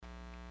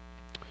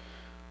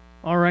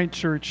All right,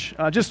 church.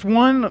 Just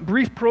one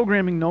brief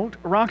programming note.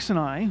 Rox and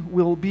I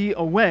will be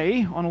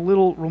away on a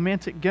little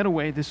romantic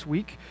getaway this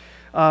week.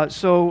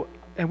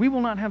 And we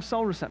will not have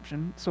cell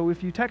reception. So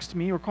if you text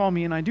me or call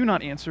me and I do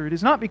not answer, it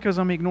is not because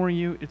I'm ignoring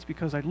you. It's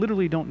because I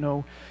literally don't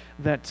know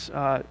that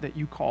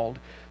you called.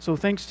 So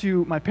thanks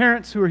to my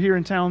parents who are here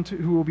in town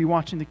who will be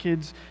watching the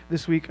kids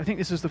this week. I think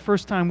this is the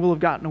first time we'll have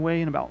gotten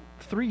away in about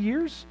 3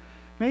 years,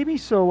 maybe.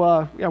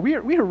 So we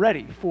are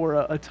ready for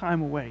a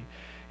time away.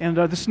 And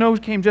the snow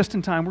came just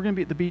in time. We're going to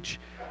be at the beach,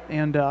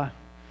 and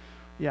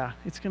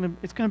it's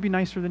gonna be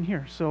nicer than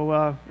here.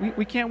 So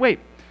we can't wait.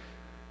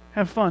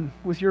 Have fun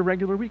with your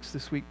regular weeks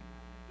this week.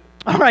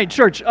 All right,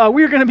 church.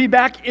 We are going to be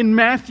back in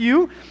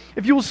Matthew.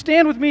 If you will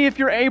stand with me, if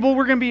you're able,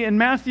 we're going to be in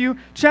Matthew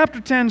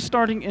chapter 10,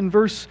 starting in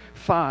verse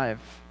 5.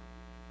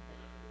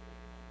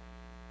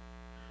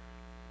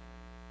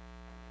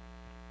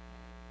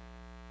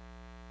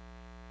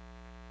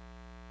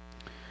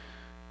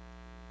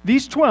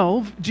 These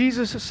 12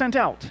 Jesus sent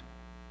out,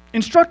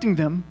 instructing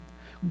them,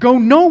 "Go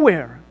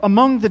nowhere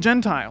among the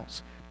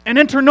Gentiles, and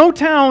enter no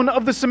town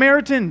of the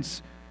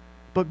Samaritans,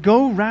 but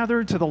go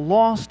rather to the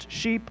lost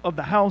sheep of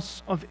the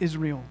house of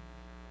Israel.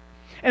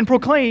 And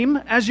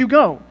proclaim as you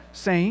go,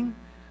 saying,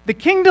 'The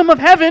kingdom of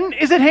heaven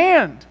is at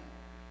hand.'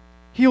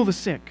 Heal the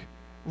sick,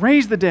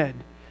 raise the dead,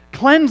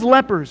 cleanse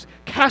lepers,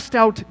 cast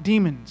out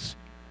demons.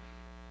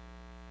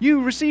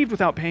 You received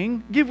without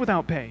paying, give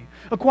without pay.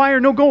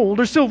 Acquire no gold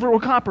or silver or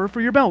copper for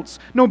your belts,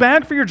 no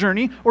bag for your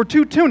journey, or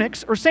 2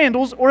 tunics or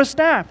sandals or a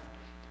staff,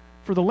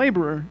 for the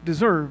laborer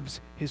deserves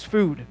his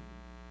food.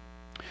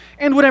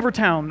 And whatever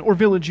town or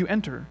village you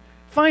enter,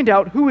 find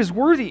out who is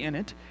worthy in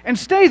it, and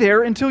stay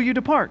there until you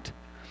depart.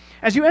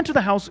 As you enter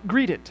the house,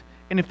 greet it,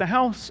 and if the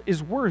house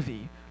is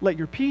worthy, let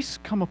your peace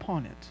come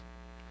upon it.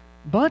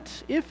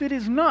 But if it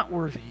is not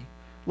worthy,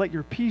 let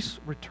your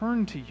peace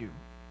return to you.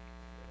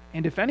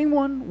 And if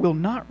anyone will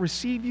not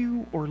receive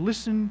you or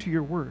listen to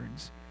your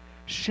words,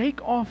 shake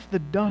off the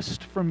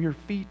dust from your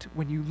feet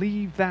when you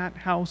leave that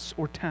house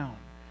or town.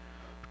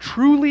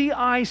 Truly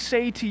I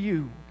say to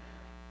you,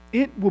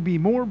 it will be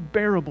more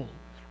bearable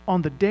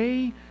on the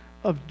day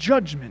of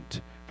judgment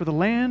for the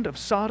land of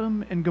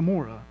Sodom and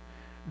Gomorrah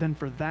than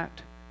for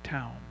that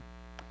town."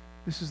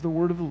 This is the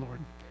word of the Lord.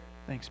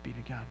 Thanks be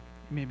to God.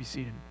 You may be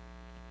seated.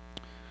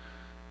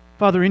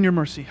 Father, in your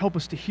mercy, help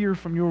us to hear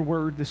from your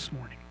word this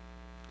morning.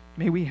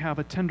 May we have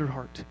a tender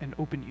heart and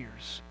open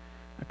ears.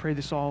 I pray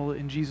this all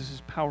in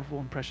Jesus' powerful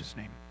and precious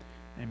name.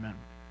 Amen.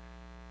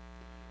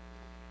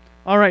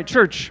 All right,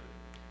 church.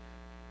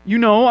 You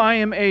know I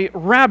am a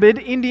rabid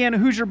Indiana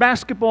Hoosier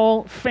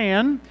basketball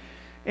fan,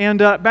 and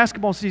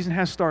basketball season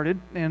has started,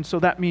 and so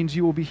that means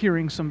you will be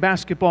hearing some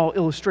basketball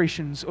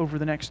illustrations over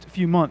the next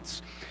few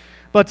months.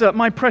 But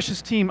my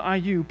precious team,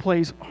 IU,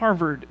 plays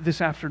Harvard this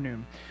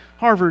afternoon.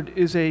 Harvard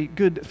is a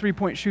good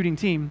three-point shooting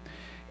team,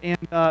 and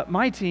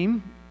my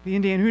team, the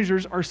Indiana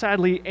Hoosiers, are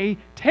sadly a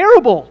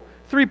terrible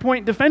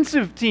three-point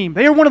defensive team.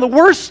 They are one of the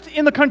worst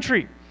in the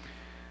country.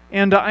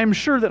 And I'm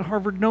sure that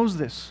Harvard knows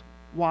this.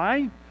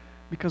 Why?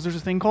 Because there's a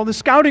thing called the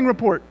scouting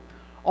report.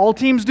 All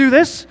teams do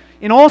this.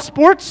 In all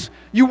sports,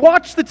 you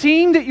watch the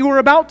team that you are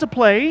about to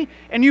play,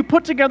 and you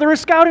put together a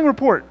scouting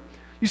report.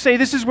 You say,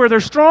 this is where they're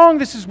strong,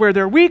 this is where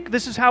they're weak,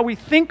 this is how we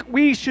think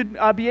we should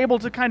be able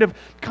to kind of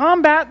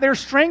combat their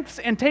strengths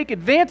and take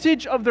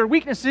advantage of their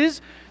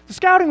weaknesses. The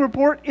scouting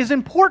report is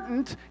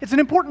important. It's an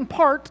important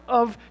part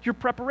of your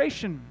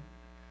preparation.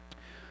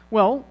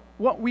 Well,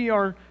 what we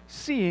are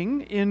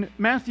seeing in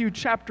Matthew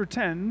chapter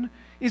 10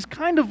 is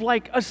kind of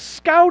like a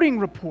scouting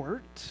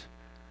report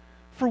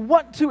for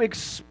what to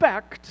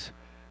expect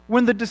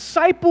when the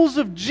disciples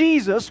of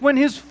Jesus, when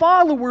his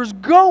followers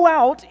go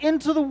out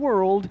into the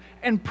world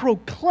and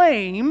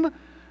proclaim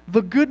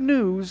the good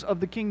news of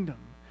the kingdom.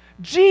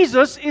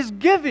 Jesus is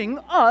giving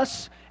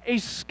us a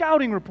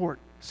scouting report,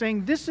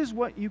 saying this is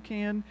what you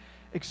can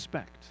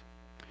expect.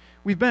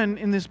 We've been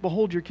in this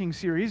Behold Your King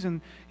series,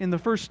 and in the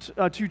first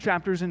 2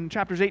 chapters, in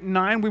chapters 8 and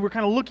 9, we were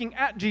kind of looking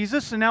at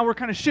Jesus, and now we're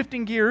kind of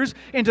shifting gears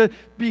into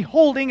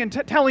beholding and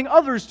telling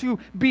others to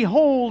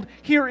behold,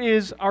 here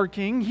is our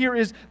King, here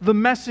is the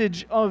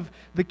message of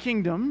the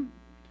kingdom.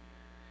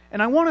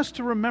 And I want us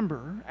to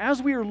remember,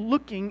 as we are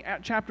looking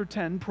at chapter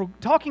 10,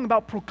 talking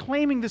about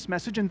proclaiming this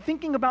message and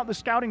thinking about the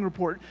scouting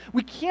report,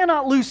 we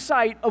cannot lose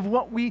sight of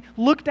what we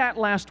looked at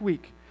last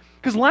week.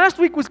 Because last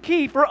week was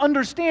key for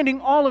understanding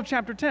all of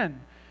chapter 10.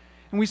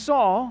 And we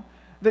saw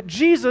that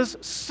Jesus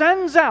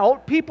sends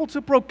out people to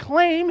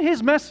proclaim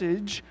his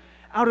message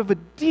out of a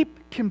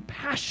deep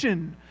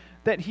compassion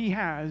that he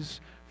has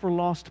for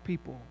lost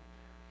people.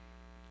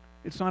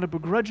 It's not a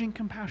begrudging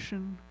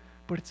compassion,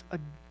 but it's a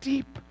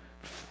deep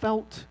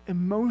felt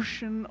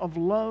emotion of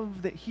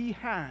love that he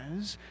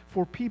has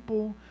for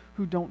people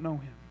who don't know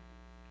him.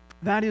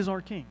 That is our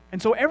King. And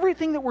so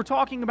everything that we're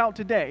talking about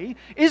today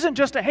isn't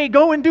just a, hey,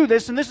 go and do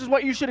this, and this is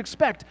what you should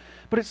expect,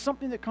 but it's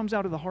something that comes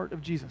out of the heart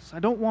of Jesus. I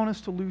don't want us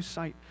to lose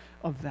sight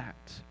of that.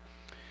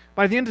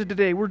 By the end of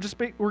today, we're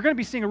going to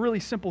be seeing a really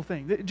simple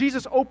thing. That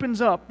Jesus opens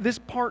up this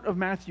part of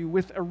Matthew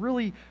with a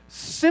really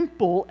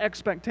simple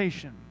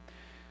expectation.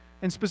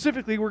 And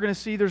specifically, we're going to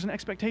see there's an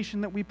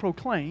expectation that we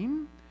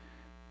proclaim,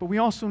 but we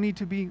also need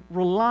to be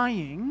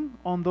relying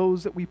on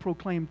those that we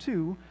proclaim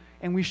to,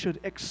 and we should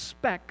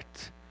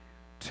expect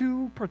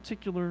two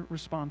particular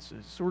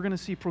responses. So we're going to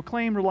see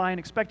proclaim, rely, and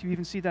expect. You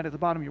even see that at the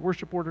bottom of your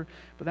worship order,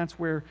 but that's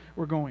where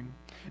we're going.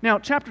 Now,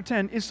 chapter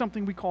 10 is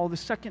something we call the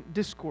second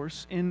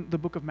discourse in the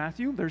book of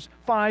Matthew. There's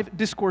 5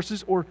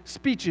 discourses or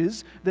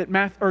speeches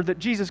that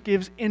Jesus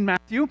gives in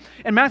Matthew,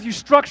 and Matthew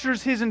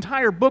structures his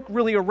entire book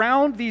really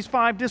around these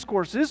 5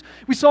 discourses.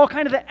 We saw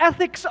kind of the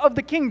ethics of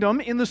the kingdom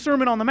in the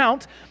Sermon on the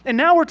Mount, and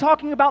now we're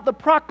talking about the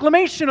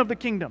proclamation of the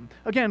kingdom.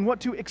 Again,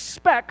 what to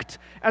expect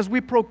as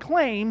we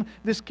proclaim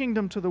this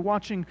kingdom to the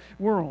watching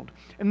world.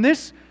 And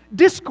this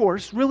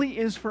discourse really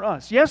is for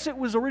us. Yes, it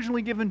was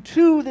originally given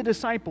to the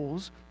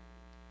disciples,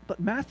 but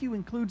Matthew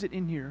includes it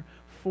in here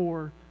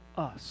for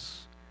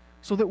us,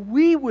 so that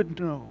we would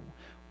know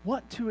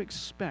what to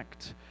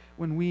expect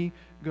when we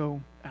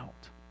go out.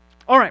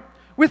 All right,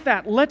 with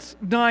that, let's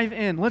dive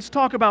in. Let's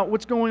talk about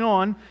what's going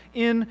on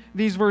in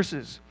these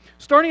verses.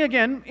 Starting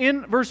again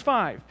in verse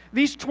 5.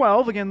 These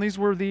 12, again, these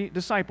were the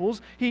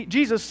disciples.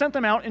 Jesus sent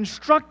them out,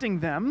 instructing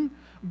them,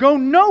 "Go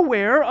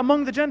nowhere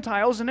among the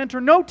Gentiles and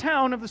enter no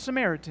town of the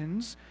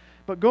Samaritans,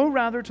 but go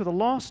rather to the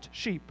lost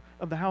sheep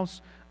of the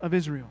house of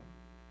Israel."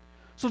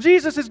 So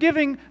Jesus is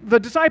giving the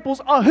disciples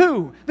a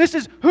who. This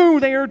is who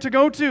they are to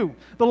go to.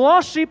 The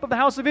lost sheep of the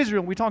house of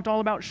Israel. We talked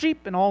all about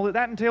sheep and all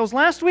that entails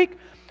last week.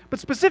 But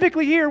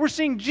specifically here, we're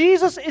seeing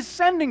Jesus is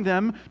sending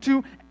them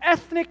to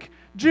ethnic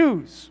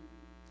Jews.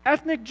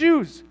 Ethnic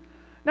Jews.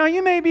 Now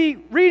you may be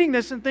reading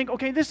this and think,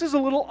 okay, this is a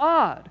little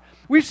odd.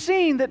 We've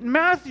seen that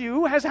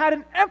Matthew has had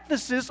an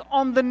emphasis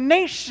on the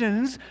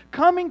nations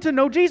coming to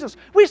know Jesus.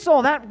 We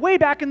saw that way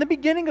back in the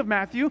beginning of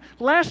Matthew,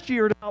 last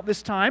year at about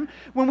this time,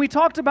 when we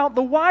talked about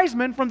the wise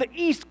men from the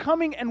east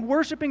coming and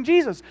worshiping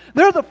Jesus.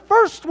 They're the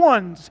first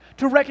ones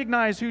to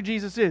recognize who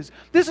Jesus is.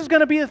 This is going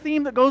to be a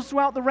theme that goes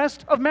throughout the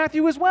rest of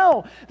Matthew as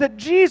well, that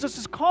Jesus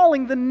is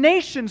calling the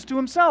nations to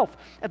himself.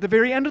 At the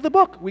very end of the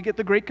book, we get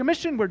the Great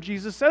Commission where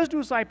Jesus says to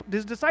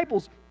his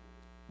disciples,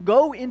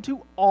 "Go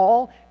into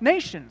all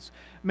nations,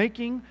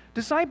 making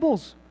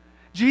disciples."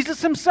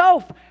 Jesus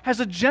himself has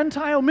a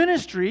Gentile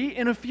ministry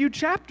in a few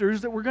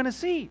chapters that we're going to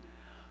see.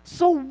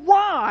 So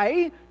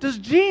why does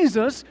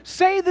Jesus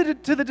say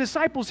to the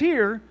disciples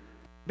here,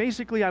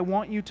 basically, I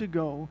want you to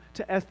go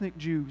to ethnic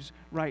Jews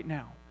right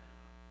now?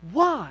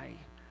 Why?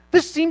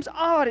 This seems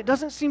odd. It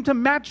doesn't seem to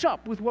match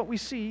up with what we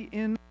see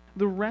in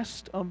the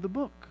rest of the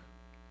book.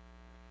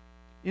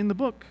 In the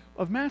book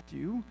of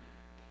Matthew,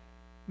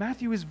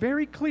 Matthew is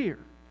very clear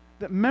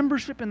that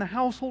membership in the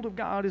household of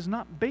God is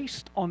not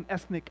based on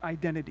ethnic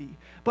identity,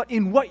 but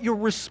in what your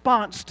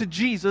response to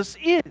Jesus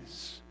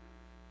is.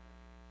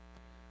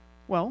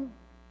 Well,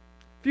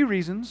 a few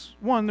reasons.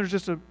 One, there's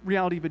just a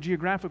reality of a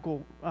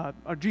geographical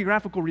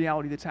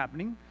reality that's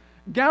happening.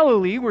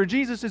 Galilee, where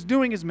Jesus is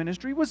doing his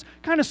ministry, was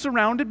kind of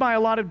surrounded by a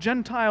lot of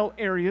Gentile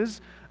areas,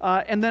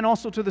 and then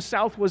also to the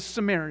south was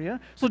Samaria.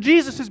 So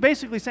Jesus is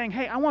basically saying,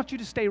 hey, I want you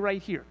to stay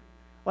right here.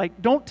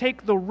 Like, don't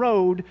take the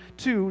road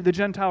to the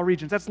Gentile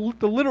regions. That's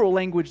the literal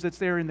language that's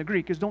there in the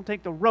Greek, is don't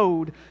take the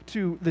road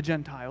to the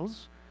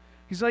Gentiles.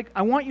 He's like,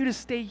 I want you to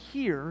stay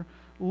here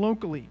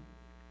locally.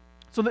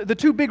 So the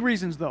two big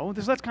reasons, though,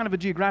 that's kind of a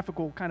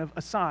geographical kind of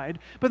aside,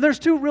 but there's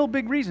two real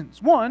big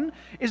reasons. One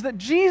is that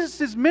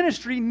Jesus'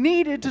 ministry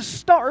needed to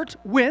start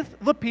with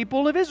the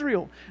people of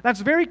Israel. That's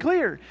very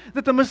clear,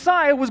 that the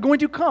Messiah was going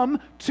to come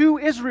to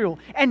Israel.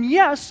 And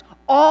yes,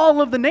 all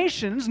of the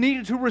nations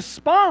needed to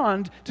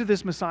respond to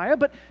this Messiah,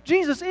 but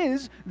Jesus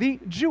is the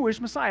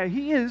Jewish Messiah.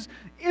 He is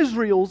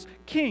Israel's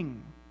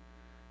king.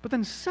 But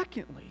then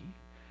secondly,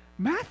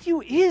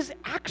 Matthew is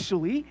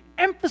actually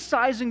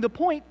emphasizing the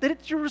point that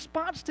it's your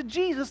response to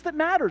Jesus that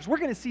matters. We're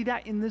going to see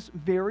that in this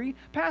very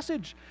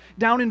passage.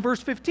 Down in verse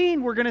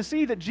 15, we're going to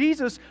see that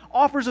Jesus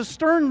offers a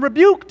stern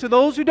rebuke to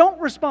those who don't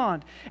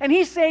respond. And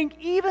he's saying,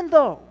 even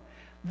though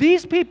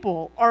these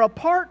people are a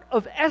part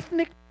of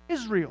ethnic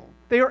Israel,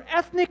 they are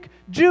ethnic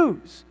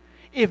Jews,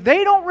 if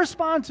they don't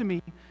respond to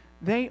me,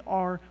 they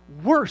are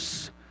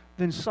worse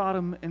than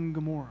Sodom and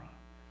Gomorrah.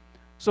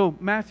 So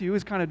Matthew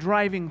is kind of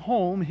driving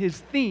home his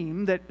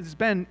theme that has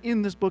been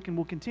in this book and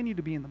will continue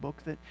to be in the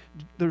book, that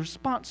the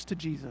response to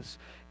Jesus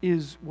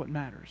is what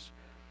matters.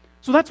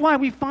 So that's why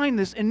we find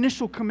this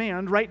initial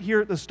command right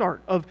here at the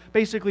start of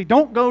basically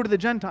don't go to the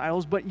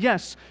Gentiles, but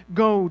yes,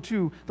 go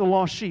to the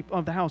lost sheep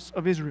of the house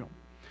of Israel.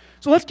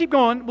 So let's keep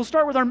going. We'll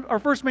start with our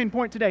first main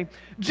point today.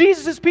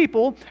 Jesus'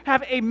 people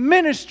have a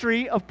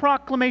ministry of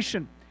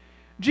proclamation.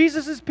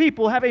 Jesus'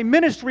 people have a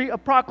ministry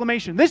of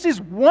proclamation. This is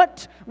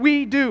what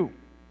we do.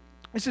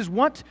 This is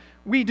what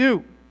we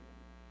do.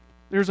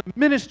 There's a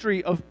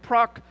ministry of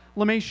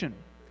proclamation.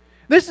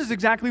 This is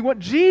exactly what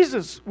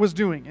Jesus was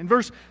doing. In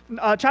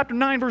chapter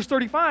 9, verse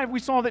 35, we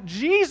saw that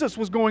Jesus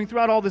was going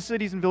throughout all the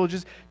cities and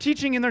villages,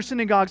 teaching in their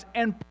synagogues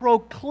and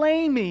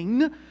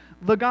proclaiming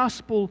the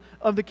gospel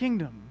of the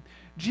kingdom.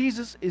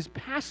 Jesus is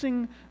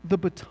passing the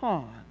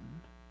baton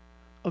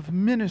of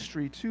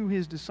ministry to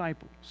his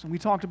disciples. And we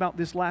talked about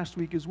this last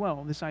week as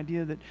well, this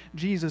idea that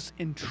Jesus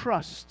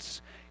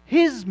entrusts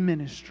his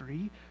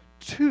ministry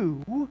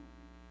to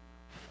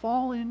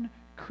fallen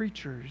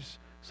creatures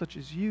such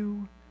as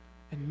you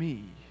and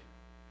me.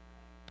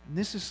 And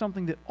this is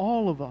something that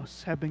all of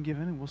us have been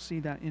given, and we'll see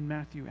that in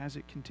Matthew as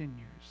it continues.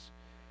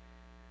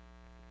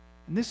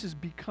 And this is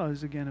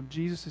because, again, of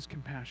Jesus'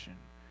 compassion.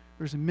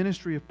 There's a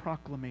ministry of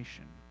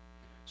proclamation.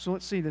 So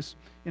let's see this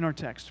in our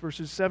text,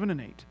 verses 7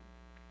 and 8.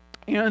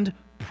 And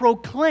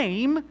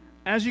proclaim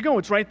as you go.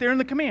 It's right there in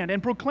the command.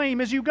 And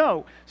proclaim as you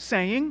go,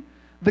 saying,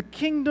 the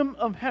kingdom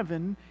of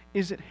heaven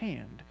is at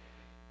hand.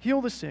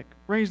 Heal the sick,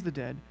 raise the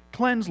dead,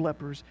 cleanse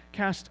lepers,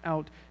 cast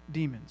out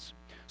demons.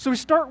 So we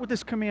start with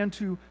this command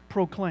to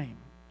proclaim.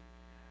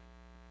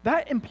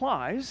 That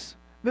implies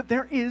that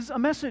there is a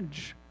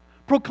message.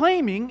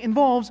 Proclaiming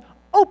involves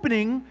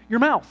opening your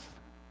mouth.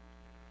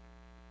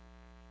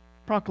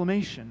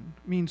 Proclamation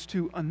means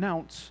to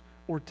announce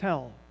or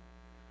tell.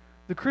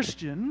 The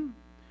Christian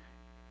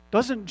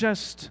doesn't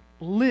just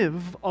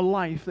live a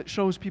life that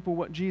shows people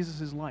what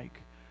Jesus is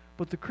like,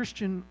 but the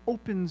Christian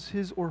opens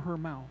his or her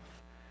mouth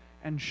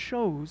and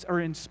shows,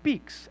 and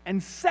speaks,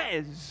 and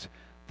says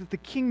that the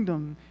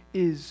kingdom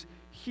is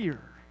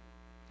here.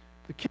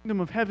 The kingdom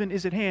of heaven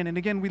is at hand. And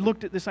again, we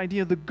looked at this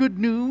idea of the good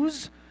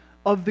news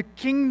of the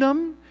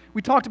kingdom.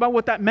 We talked about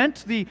what that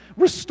meant. The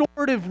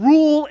restorative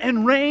rule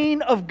and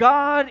reign of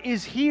God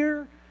is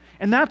here.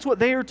 And that's what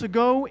they are to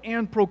go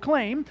and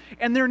proclaim.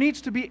 And there needs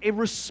to be a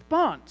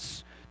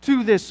response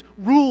to this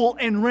rule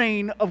and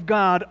reign of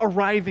God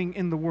arriving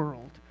in the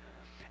world.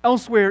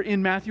 Elsewhere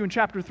in Matthew in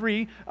chapter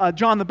 3,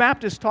 John the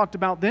Baptist talked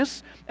about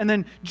this, and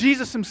then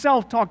Jesus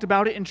himself talked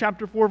about it in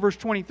chapter 4, verse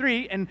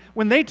 23, and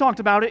when they talked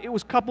about it, it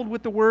was coupled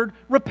with the word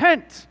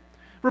repent.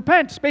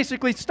 Repent,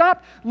 basically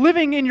stop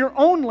living in your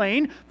own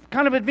lane,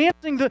 kind of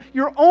advancing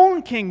your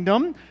own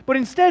kingdom, but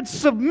instead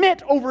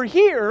submit over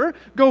here,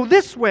 go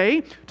this way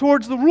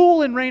towards the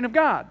rule and reign of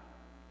God.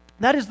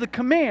 That is the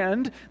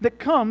command that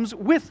comes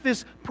with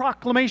this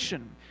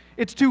proclamation.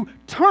 It's to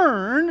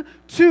turn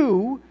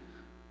to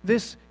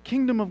this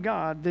kingdom of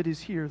God that is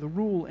here, the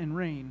rule and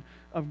reign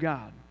of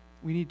God.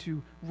 We need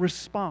to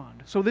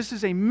respond. So this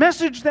is a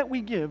message that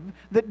we give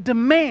that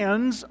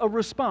demands a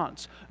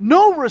response.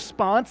 No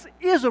response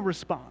is a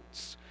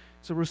response.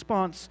 It's a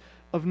response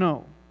of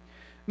no.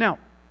 Now,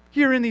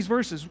 here in these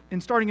verses,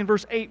 and starting in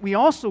verse 8, we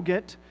also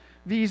get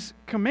these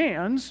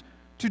commands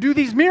to do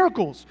these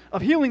miracles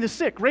of healing the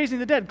sick, raising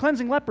the dead,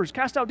 cleansing lepers,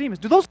 cast out demons.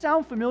 Do those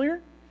sound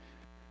familiar?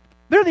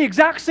 They're the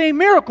exact same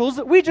miracles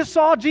that we just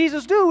saw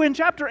Jesus do in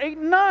chapter 8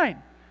 and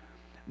 9.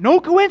 No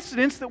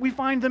coincidence that we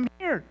find them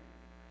here.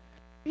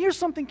 Here's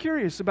something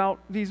curious about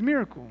these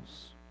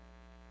miracles.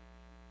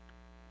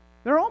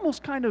 They're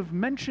almost kind of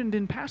mentioned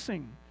in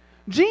passing.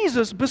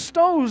 Jesus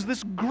bestows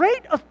this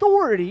great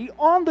authority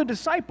on the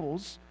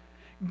disciples,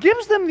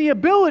 gives them the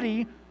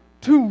ability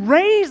to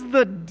raise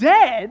the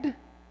dead,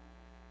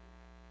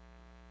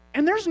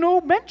 and there's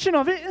no mention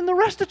of it in the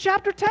rest of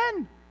chapter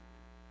 10.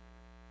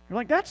 You're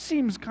like, that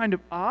seems kind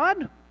of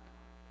odd.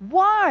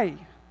 Why?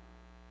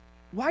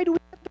 Why do we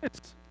get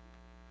this?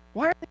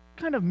 Why are they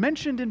kind of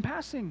mentioned in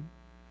passing?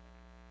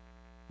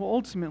 Well,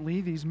 ultimately,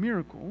 these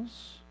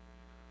miracles,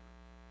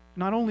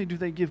 not only do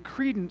they give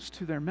credence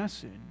to their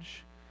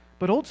message,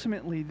 but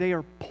ultimately they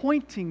are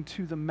pointing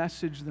to the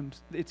message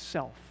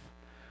itself.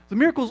 The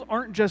miracles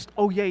aren't just,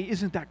 oh yay,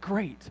 isn't that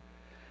great?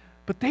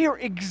 But they are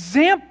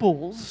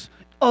examples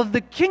of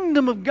the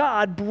kingdom of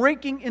God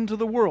breaking into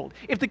the world.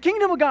 If the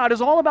kingdom of God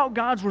is all about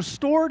God's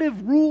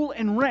restorative rule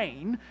and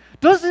reign,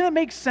 doesn't it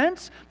make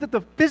sense that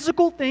the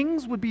physical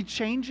things would be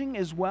changing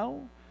as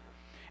well?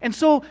 And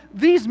so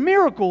these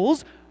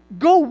miracles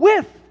go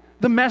with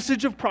the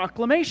message of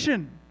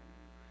proclamation.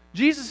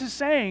 Jesus is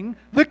saying,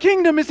 the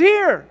kingdom is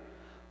here.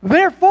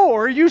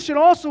 Therefore, you should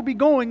also be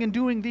going and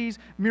doing these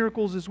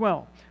miracles as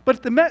well.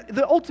 But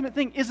the ultimate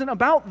thing isn't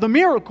about the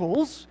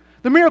miracles.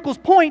 The miracles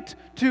point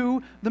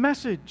to the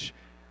message.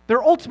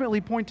 They're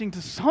ultimately pointing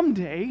to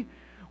someday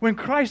when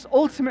Christ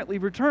ultimately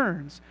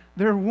returns,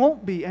 there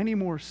won't be any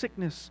more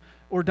sickness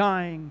or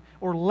dying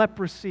or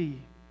leprosy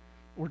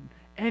or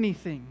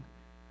anything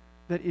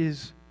that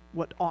is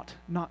what ought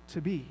not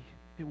to be.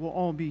 It will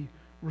all be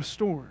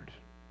restored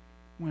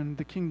when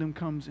the kingdom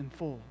comes in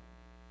full.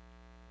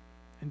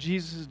 And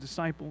Jesus'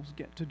 disciples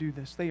get to do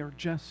this. They are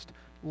just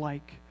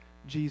like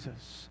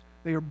Jesus.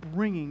 They are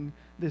bringing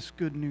this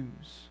good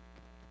news.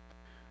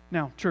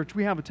 Now, church,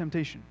 we have a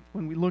temptation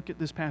when we look at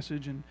this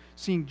passage and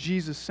seeing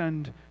Jesus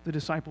send the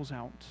disciples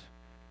out.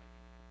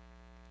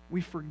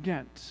 We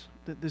forget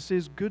that this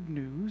is good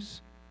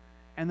news,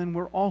 and then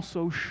we're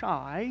also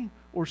shy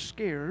or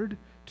scared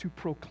to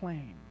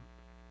proclaim.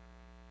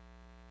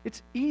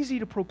 It's easy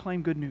to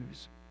proclaim good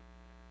news.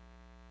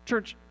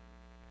 Church,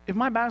 if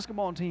my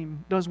basketball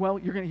team does well,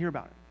 you're going to hear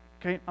about it.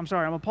 Okay? I'm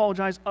sorry, I'm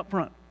apologize up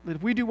front. That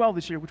if we do well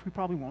this year, which we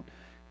probably won't,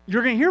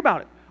 you're going to hear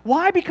about it.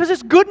 Why? Because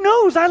it's good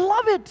news. I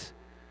love it.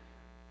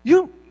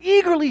 You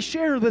eagerly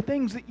share the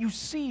things that you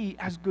see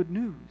as good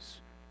news.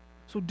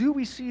 So do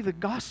we see the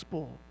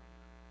gospel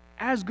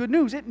as good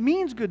news. It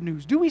means good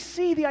news. Do we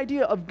see the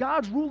idea of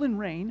God's rule and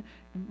reign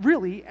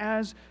really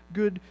as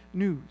good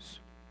news?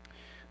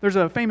 There's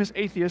a famous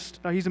atheist,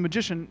 he's a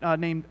magician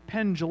named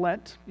Penn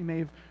Jillette. You may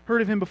have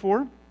heard of him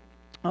before,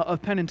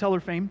 of Penn and Teller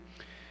fame.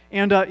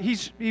 And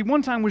he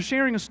one time was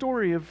sharing a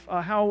story of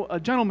how a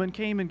gentleman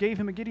came and gave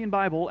him a Gideon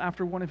Bible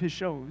after one of his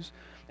shows.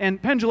 And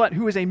Penn Jillette,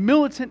 who is a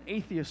militant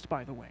atheist,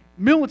 by the way,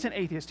 militant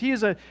atheist. He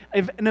is an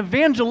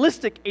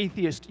evangelistic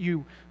atheist,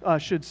 you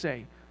should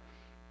say.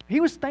 He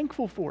was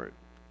thankful for it.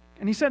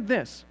 And he said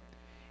this: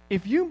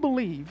 if you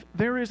believe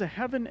there is a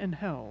heaven and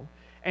hell,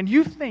 and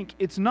you think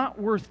it's not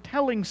worth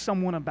telling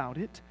someone about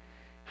it,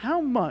 how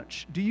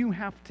much do you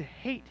have to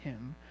hate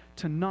him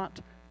to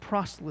not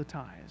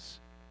proselytize?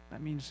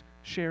 That means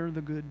share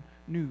the good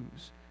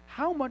news.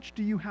 How much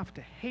do you have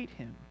to hate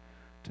him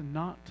to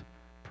not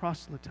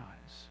proselytize?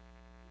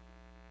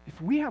 If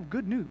we have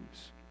good news,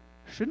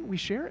 shouldn't we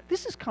share it?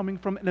 This is coming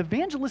from an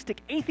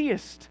evangelistic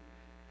atheist.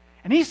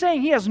 And he's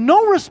saying he has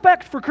no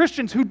respect for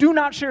Christians who do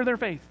not share their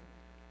faith.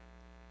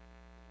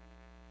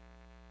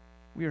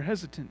 We are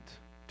hesitant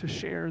to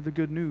share the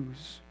good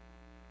news,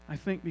 I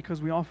think,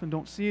 because we often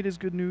don't see it as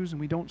good news,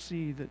 and we don't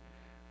see that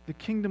the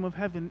kingdom of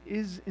heaven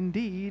is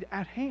indeed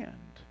at hand.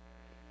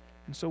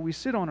 And so we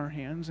sit on our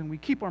hands and we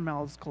keep our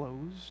mouths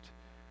closed,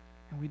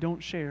 and we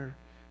don't share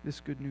this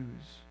good news.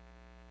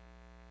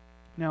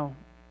 Now,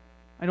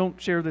 I don't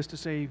share this to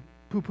say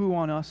poo-poo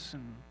on us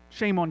and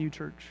shame on you,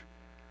 church,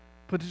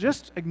 but to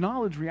just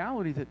acknowledge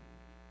reality that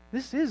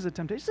this is a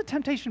temptation. It's a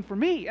temptation for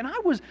me, and I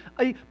was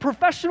a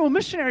professional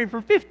missionary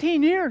for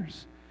 15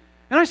 years,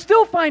 and I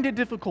still find it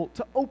difficult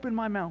to open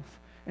my mouth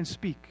and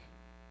speak.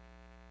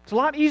 It's a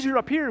lot easier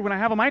up here when I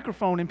have a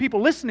microphone and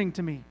people listening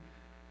to me.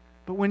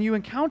 But when you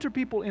encounter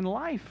people in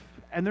life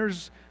and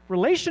there's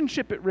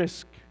relationship at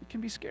risk, it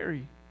can be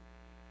scary.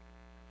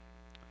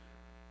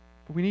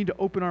 But we need to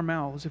open our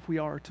mouths if we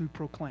are to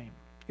proclaim.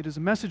 It is a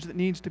message that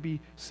needs to be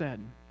said.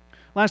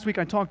 Last week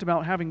I talked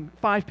about having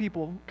 5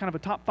 people, kind of a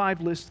top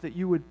 5 list that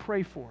you would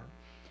pray for.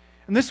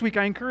 And this week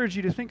I encourage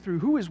you to think through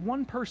who is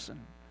one person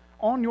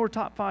on your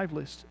top 5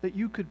 list that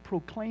you could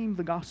proclaim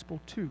the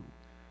gospel to.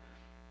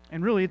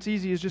 And really it's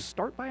easy as just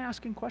start by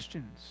asking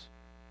questions.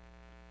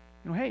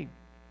 Hey,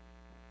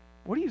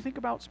 what do you think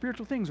about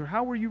spiritual things, or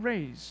how were you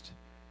raised?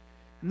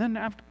 And then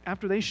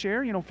after they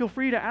share, feel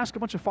free to ask a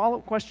bunch of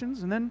follow-up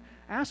questions, and then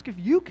ask if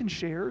you can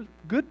share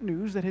good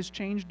news that has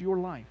changed your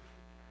life.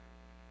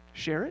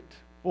 Share it.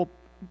 Well,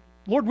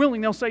 Lord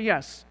willing, they'll say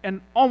yes. And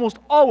almost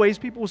always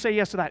people will say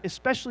yes to that,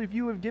 especially if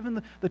you have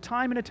given the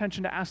time and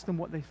attention to ask them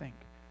what they think.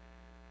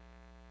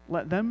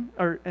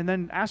 And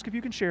then ask if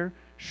you can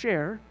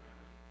share,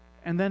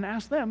 and then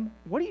ask them,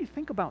 what do you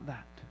think about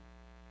that?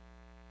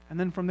 And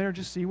then from there,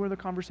 just see where the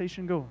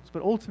conversation goes.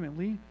 But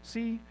ultimately,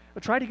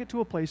 try to get to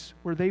a place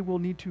where they will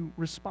need to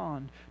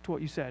respond to what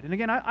you said. And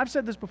again, I've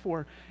said this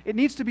before. It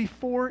needs to be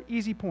 4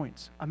 easy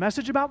points. A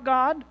message about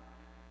God.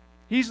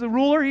 He's the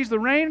ruler.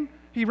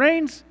 He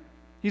reigns.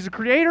 He's the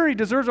creator. He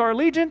deserves our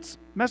allegiance.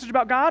 Message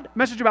about God.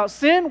 Message about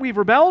sin. We've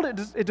rebelled.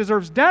 It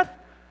deserves death.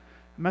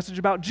 A message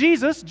about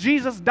Jesus.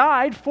 Jesus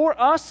died for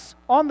us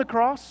on the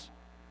cross.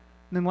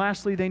 And then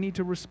lastly, they need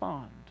to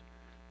respond.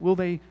 Will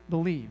they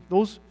believe?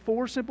 Those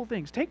 4 simple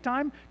things. Take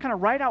time, kind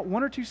of write out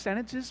 1 or 2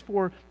 sentences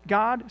for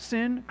God,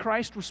 sin,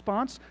 Christ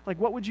response. Like,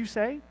 what would you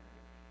say?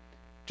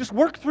 Just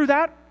work through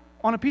that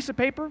on a piece of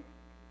paper.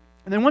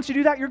 And then once you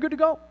do that, you're good to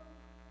go.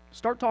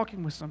 Start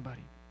talking with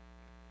somebody.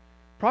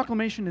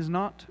 Proclamation is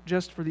not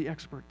just for the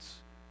experts.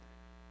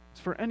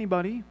 It's for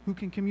anybody who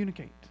can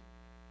communicate.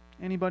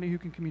 Anybody who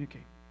can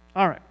communicate.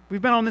 All right,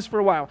 we've been on this for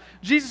a while.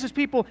 Jesus'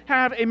 people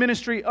have a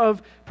ministry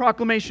of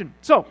proclamation.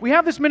 So, we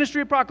have this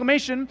ministry of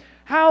proclamation.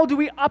 How do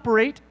we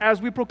operate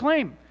as we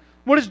proclaim?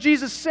 What does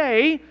Jesus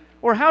say,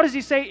 or how does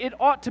he say it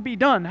ought to be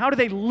done? How do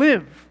they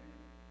live?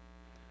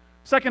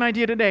 Second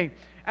idea today.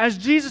 As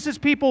Jesus'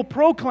 people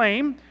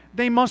proclaim,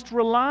 they must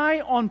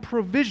rely on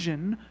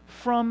provision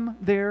from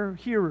their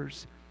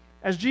hearers.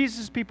 As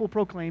Jesus' people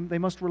proclaim, they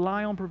must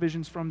rely on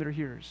provisions from their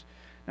hearers.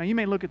 Now, you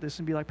may look at this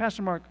and be like,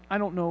 Pastor Mark, I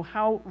don't know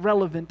how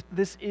relevant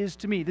this is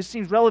to me. This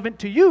seems relevant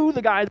to you,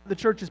 the guy that the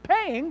church is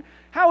paying.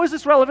 How is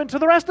this relevant to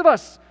the rest of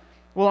us?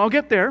 Well, I'll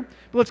get there,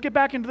 but let's get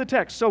back into the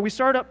text. So we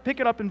pick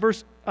it up in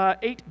verse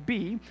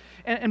 8b.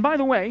 And by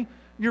the way,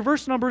 your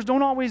verse numbers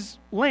don't always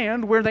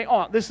land where they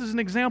ought. This is an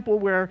example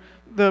where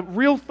the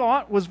real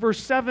thought was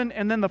verse 7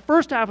 and then the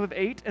first half of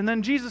 8, and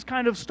then Jesus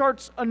kind of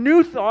starts a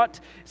new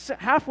thought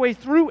halfway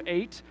through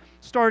 8,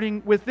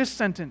 starting with this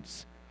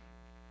sentence.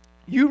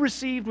 You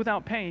received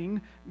without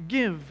paying,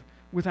 give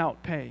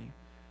without pay.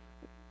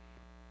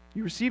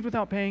 You received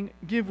without paying,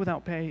 give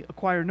without pay.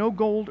 Acquire no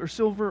gold or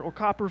silver or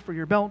copper for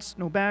your belts,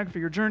 no bag for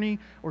your journey,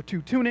 or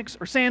 2 tunics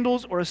or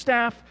sandals or a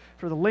staff,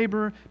 for the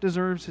laborer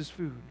deserves his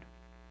food.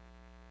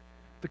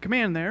 The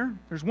command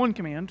there's one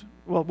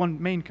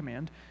main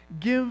command.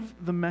 Give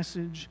the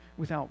message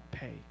without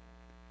pay.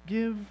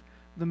 Give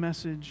the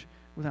message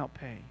without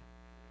pay.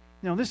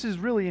 Now, this is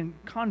really in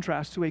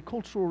contrast to a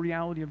cultural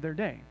reality of their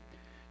day.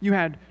 You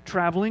had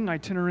traveling,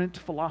 itinerant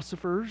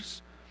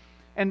philosophers.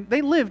 And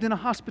they lived in a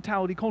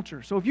hospitality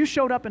culture. So if you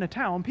showed up in a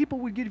town, people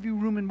would give you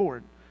room and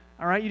board.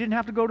 All right? You didn't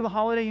have to go to the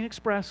Holiday Inn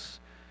Express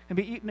and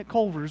be eating at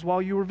Culver's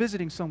while you were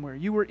visiting somewhere.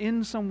 You were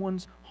in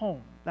someone's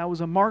home. That was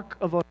a mark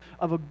of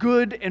a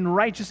good and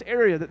righteous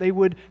area that they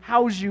would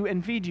house you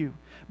and feed you.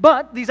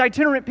 But these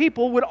itinerant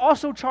people would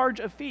also charge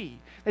a fee.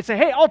 They'd say,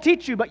 hey, I'll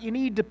teach you, but you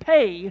need to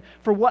pay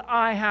for what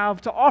I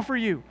have to offer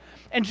you.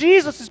 And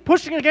Jesus is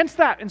pushing against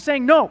that and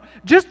saying, no,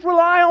 just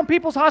rely on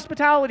people's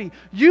hospitality.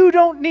 You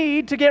don't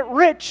need to get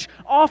rich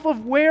off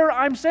of where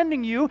I'm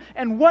sending you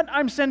and what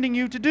I'm sending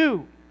you to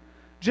do.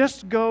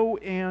 Just go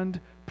and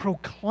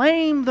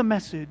proclaim the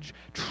message,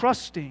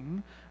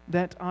 trusting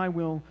that I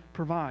will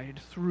provide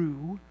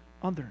through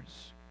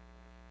others.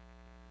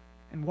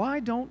 And why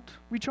don't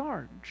we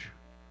charge?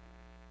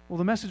 Well,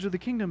 the message of the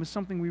kingdom is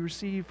something we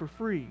receive for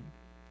free.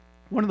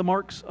 One of the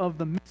marks of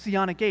the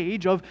Messianic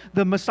age, of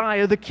the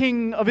Messiah, the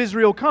King of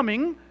Israel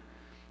coming,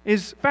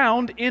 is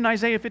found in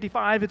Isaiah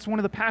 55. It's one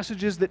of the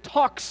passages that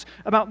talks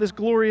about this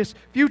glorious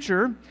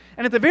future.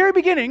 And at the very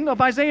beginning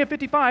of Isaiah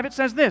 55, it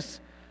says this,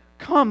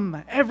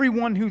 come,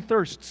 everyone who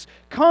thirsts,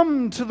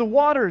 come to the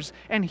waters,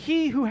 and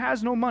he who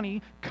has no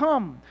money,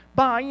 come,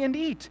 buy and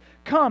eat.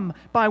 Come,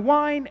 buy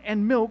wine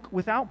and milk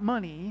without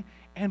money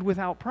and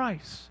without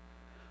price.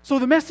 So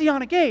the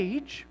Messianic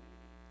age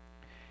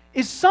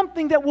is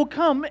something that will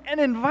come and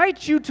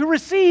invite you to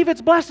receive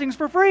its blessings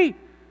for free.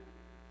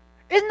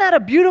 Isn't that a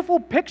beautiful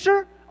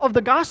picture of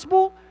the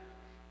gospel?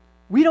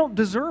 We don't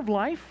deserve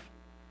life.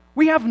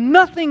 We have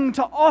nothing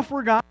to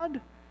offer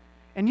God.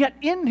 And yet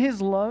in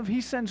His love,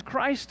 He sends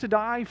Christ to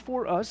die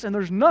for us, and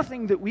there's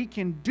nothing that we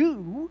can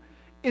do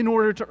in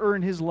order to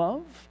earn His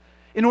love,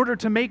 in order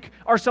to make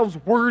ourselves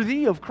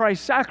worthy of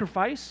Christ's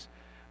sacrifice,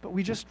 but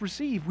we just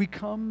receive. We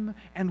come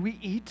and we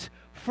eat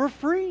for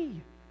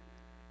free,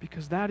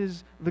 because that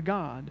is the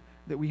God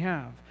that we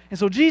have. And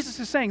so Jesus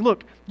is saying,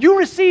 look, you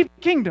receive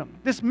the kingdom,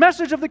 this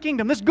message of the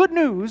kingdom, this good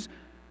news,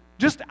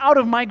 just out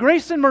of my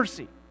grace and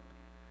mercy.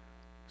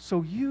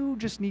 So you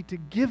just need to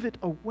give it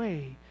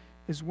away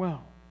as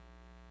well.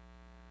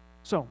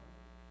 So,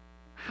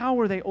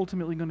 how are they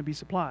ultimately going to be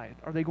supplied?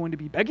 Are they going to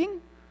be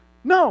begging?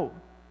 No.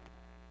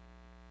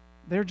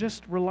 They're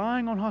just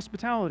relying on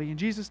hospitality. And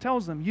Jesus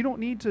tells them, you don't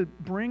need to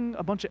bring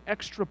a bunch of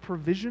extra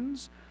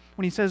provisions.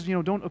 When He says,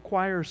 don't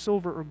acquire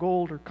silver or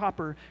gold or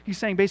copper, He's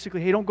saying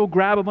basically, hey, don't go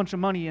grab a bunch of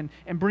money and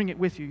bring it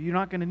with you. You're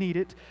not going to need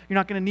it. You're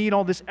not going to need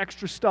all this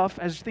extra stuff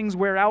as things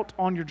wear out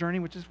on your journey,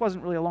 which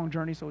wasn't really a long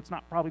journey, so it's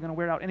not probably going to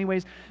wear out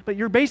anyways. But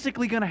you're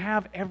basically going to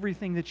have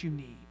everything that you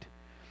need.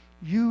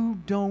 You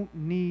don't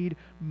need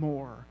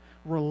more.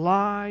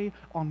 Rely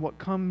on what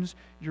comes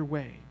your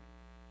way.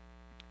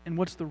 And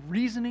what's the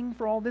reasoning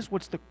for all this?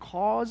 What's the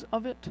cause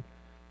of it?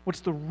 What's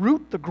the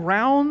root, the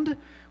ground,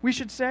 we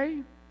should say?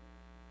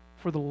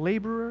 For the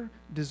laborer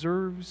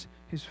deserves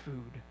his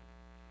food.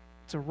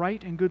 It's a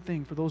right and good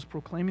thing for those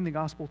proclaiming the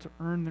gospel to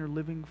earn their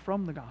living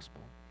from the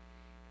gospel.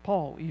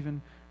 Paul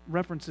even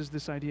references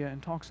this idea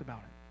and talks about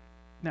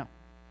it. Now,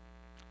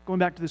 going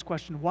back to this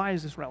question, why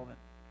is this relevant?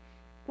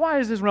 Why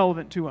is this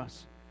relevant to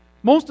us?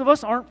 Most of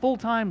us aren't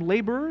full-time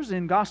laborers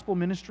in gospel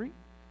ministry.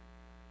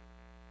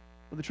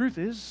 But the truth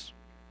is,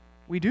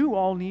 we do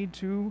all need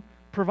to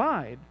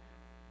provide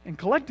and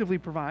collectively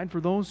provide for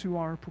those who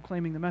are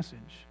proclaiming the message.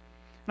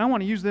 And I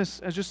want to use this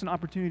as just an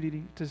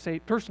opportunity to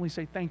personally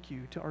say thank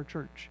you to our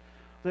church,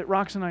 that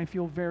Rox and I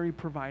feel very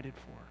provided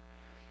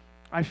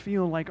for. I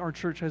feel like our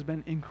church has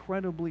been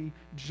incredibly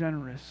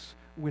generous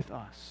with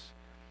us,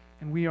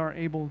 and we are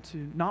able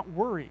to not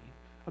worry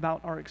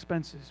about our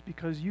expenses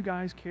because you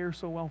guys care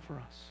so well for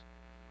us.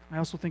 I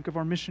also think of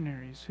our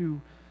missionaries who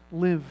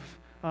live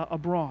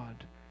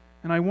abroad,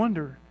 and I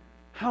wonder,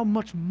 how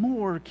much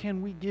more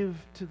can we give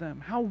to them?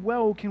 How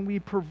well can we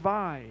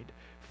provide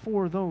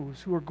for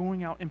those who are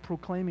going out and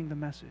proclaiming the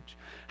message?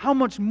 How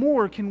much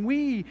more can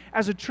we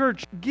as a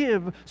church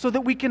give so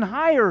that we can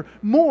hire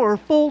more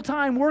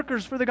full-time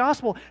workers for the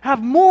gospel,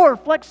 have more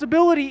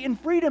flexibility and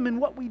freedom in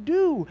what we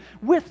do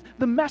with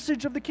the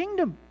message of the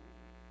kingdom?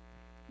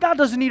 God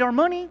doesn't need our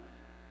money,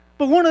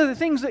 but one of the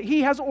things that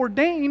He has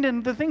ordained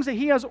and the things that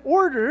He has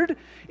ordered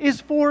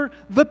is for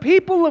the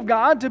people of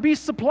God to be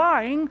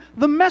supplying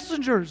the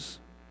messengers.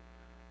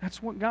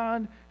 That's what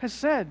God has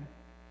said.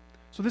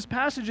 So this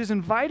passage is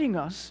inviting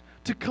us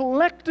to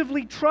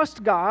collectively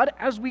trust God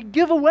as we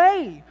give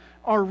away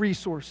our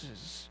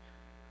resources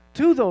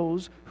to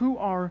those who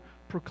are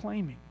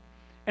proclaiming.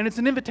 And it's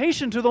an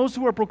invitation to those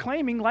who are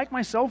proclaiming, like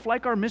myself,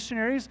 like our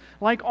missionaries,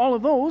 like all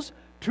of those,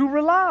 to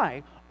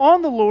rely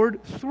on the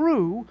Lord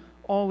through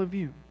all of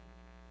you.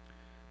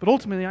 But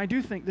ultimately, I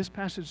do think this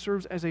passage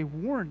serves as a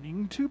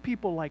warning to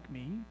people like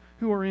me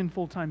who are in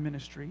full-time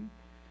ministry.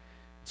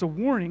 It's a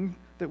warning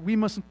that we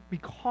must be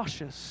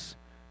cautious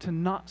to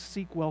not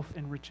seek wealth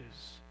and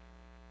riches.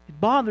 It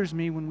bothers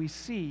me when we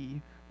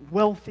see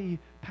wealthy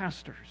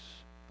pastors.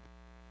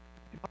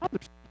 It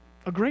bothers me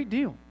a great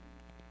deal.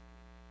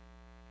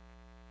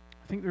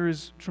 think there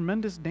is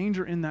tremendous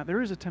danger in that.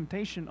 There is a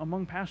temptation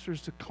among pastors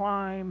to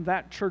climb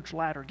that church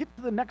ladder, get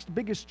to the next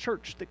biggest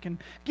church that can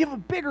give a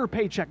bigger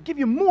paycheck, give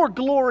you more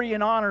glory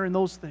and honor in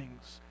those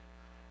things.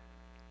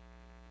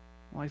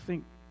 Well, I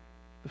think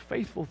the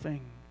faithful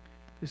thing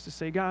is to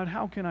say, God,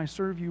 how can I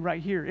serve you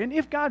right here? And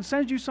if God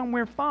sends you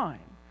somewhere, fine.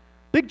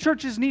 Big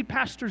churches need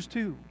pastors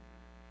too.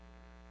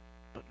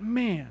 But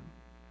man,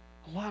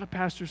 a lot of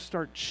pastors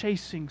start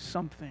chasing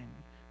something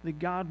that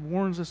God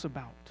warns us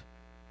about.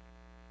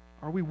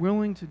 Are we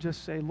willing to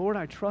just say, Lord,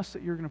 I trust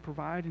that you're going to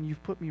provide and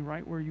you've put me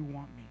right where you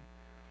want me?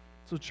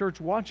 So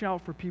church, watch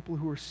out for people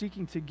who are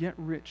seeking to get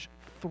rich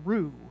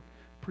through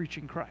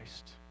preaching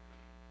Christ.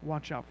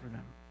 Watch out for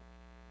them.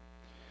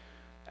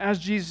 As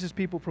Jesus'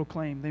 people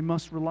proclaim, they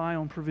must rely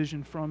on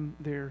provision from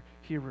their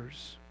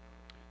hearers.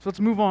 So let's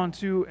move on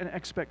to an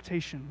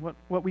expectation,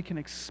 what we can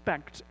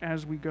expect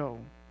as we go.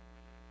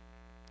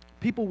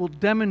 People will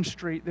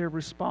demonstrate their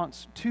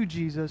response to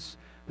Jesus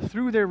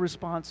through their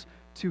response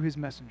to his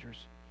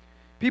messengers.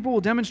 People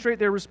will demonstrate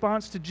their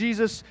response to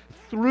Jesus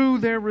through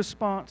their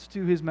response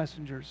to his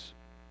messengers.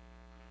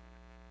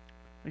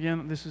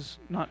 Again, this is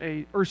not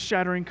an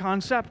earth-shattering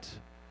concept,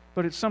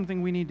 but it's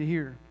something we need to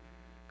hear.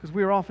 Because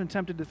we are often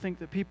tempted to think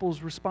that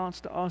people's response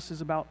to us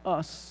is about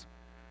us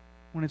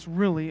when it's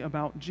really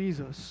about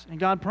Jesus. And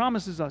God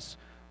promises us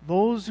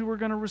those who are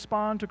going to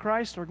respond to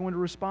Christ are going to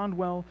respond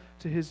well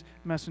to his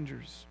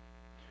messengers.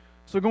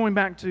 So going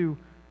back to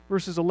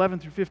verses 11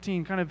 through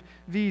 15, kind of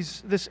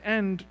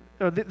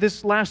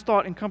this last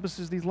thought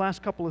encompasses these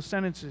last couple of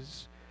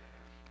sentences.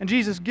 And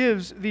Jesus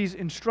gives these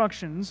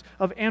instructions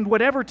of, and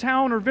whatever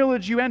town or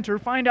village you enter,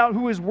 find out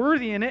who is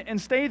worthy in it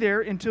and stay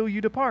there until you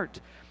depart.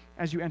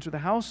 As you enter the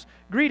house,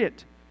 greet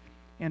it.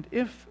 And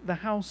if the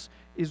house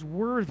is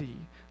worthy,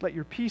 let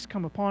your peace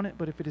come upon it.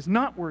 But if it is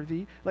not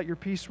worthy, let your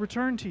peace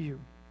return to you.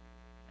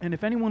 And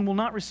if anyone will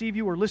not receive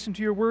you or listen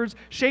to your words,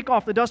 shake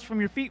off the dust from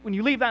your feet when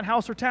you leave that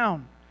house or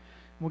town.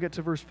 We'll get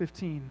to verse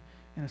 15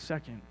 in a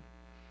second.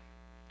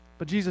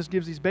 But Jesus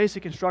gives these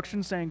basic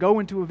instructions saying, go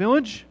into a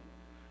village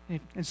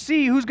and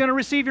see who's going to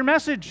receive your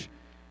message.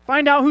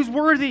 Find out who's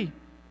worthy.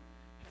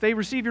 If they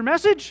receive your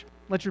message,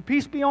 let your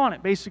peace be on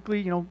it.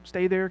 Basically,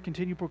 stay there,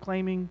 continue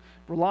proclaiming,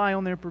 rely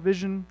on their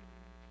provision.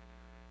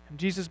 And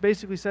Jesus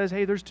basically says,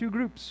 hey, there's two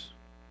groups.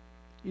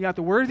 You got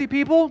the worthy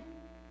people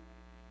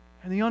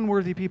and the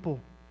unworthy people.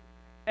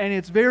 And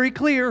it's very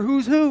clear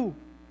who's who.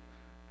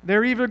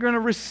 They're either going to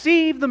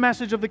receive the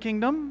message of the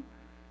kingdom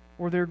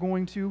or they're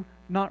going to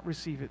not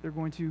receive it. They're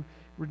going to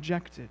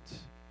reject it.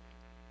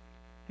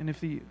 And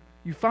if you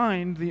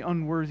find the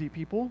unworthy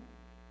people,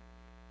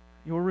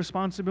 your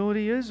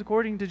responsibility is,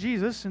 according to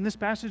Jesus, in this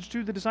passage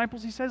to the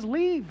disciples, he says,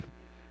 leave.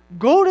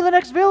 Go to the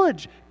next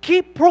village.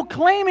 Keep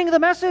proclaiming the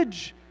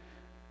message.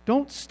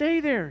 Don't stay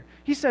there.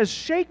 He says,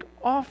 shake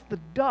off the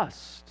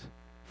dust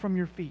from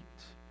your feet.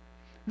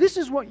 This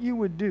is what you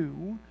would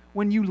do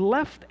when you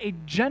left a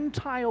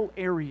Gentile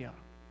area.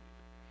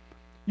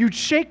 You'd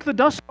shake the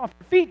dust off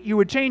your feet. You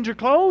would change your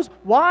clothes.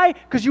 Why?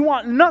 Because you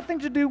want nothing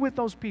to do with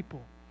those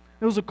people.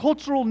 It was a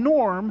cultural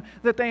norm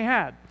that they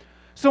had.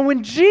 So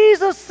when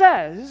Jesus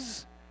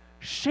says,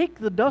 shake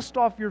the dust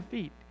off your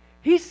feet,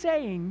 he's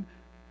saying,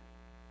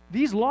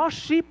 these lost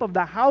sheep of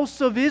the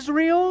house of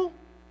Israel,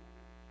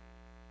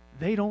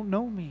 they don't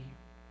know me.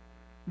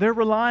 They're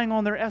relying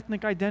on their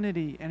ethnic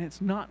identity, and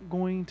it's not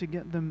going to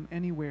get them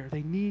anywhere.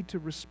 They need to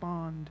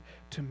respond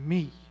to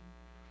me.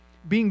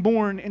 Being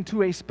born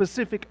into a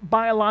specific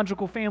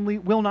biological family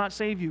will not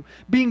save you.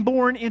 Being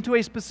born into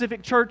a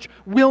specific church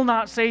will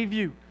not save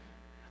you.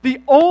 The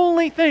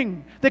only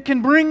thing that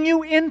can bring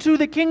you into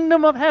the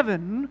kingdom of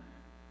heaven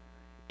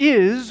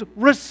is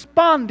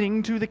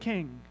responding to the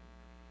King.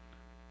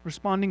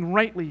 Responding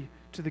rightly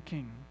to the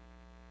King.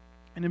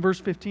 And in verse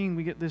 15,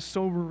 we get this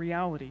sober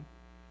reality.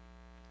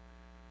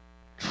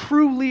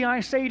 Truly I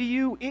say to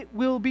you, it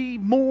will be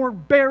more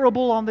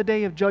bearable on the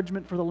day of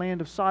judgment for the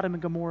land of Sodom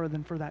and Gomorrah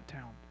than for that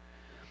town.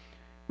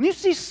 When you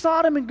see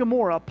Sodom and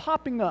Gomorrah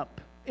popping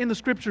up in the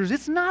Scriptures,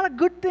 it's not a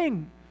good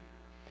thing.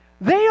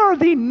 They are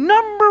the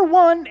number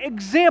one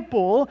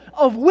example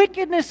of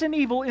wickedness and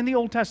evil in the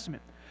Old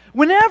Testament.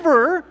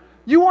 Whenever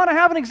you want to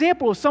have an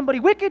example of somebody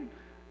wicked,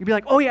 you'd be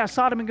like, oh yeah,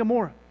 Sodom and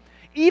Gomorrah.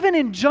 Even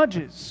in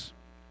Judges,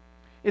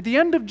 at the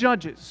end of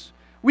Judges,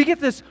 we get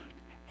this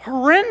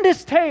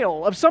horrendous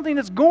tale of something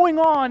that's going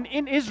on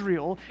in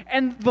Israel,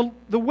 and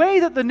the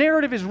way that the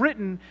narrative is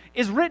written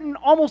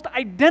almost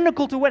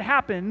identical to what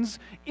happens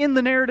in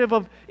the narrative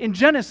in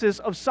Genesis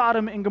of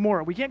Sodom and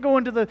Gomorrah. We can't go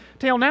into the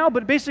tale now,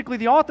 but basically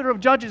the author of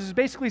Judges is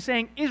basically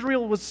saying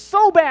Israel was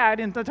so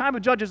bad in the time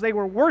of Judges, they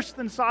were worse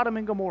than Sodom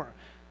and Gomorrah.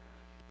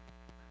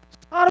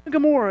 Sodom and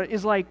Gomorrah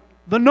is like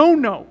the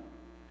no-no.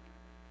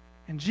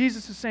 And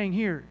Jesus is saying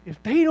here,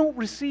 if they don't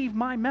receive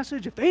my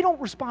message, if they don't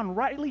respond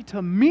rightly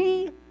to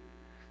me,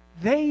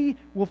 they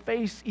will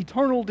face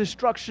eternal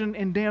destruction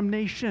and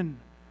damnation.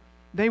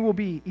 They will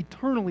be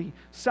eternally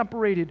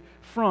separated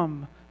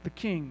from the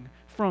King,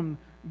 from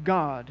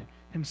God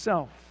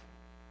Himself.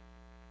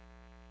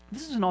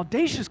 This is an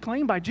audacious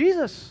claim by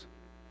Jesus.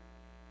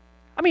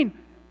 I mean,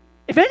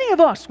 If any of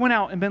us went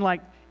out and been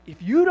like,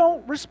 if you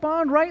don't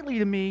respond rightly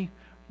to me,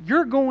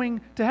 you're going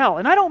to hell.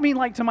 And I don't mean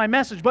like to my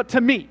message, but to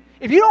me.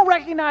 If you don't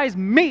recognize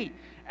me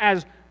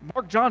as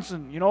Mark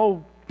Johnson,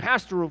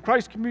 pastor of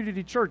Christ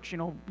Community Church,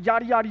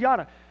 yada, yada,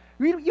 yada,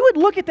 you would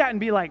look at that and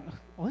be like,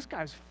 well, this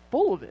guy's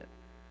full of it.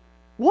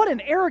 What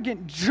an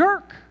arrogant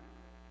jerk.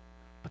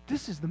 But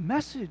this is the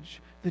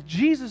message that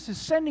Jesus is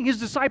sending his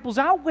disciples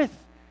out with,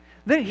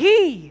 that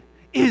he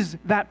is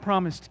that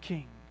promised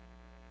king.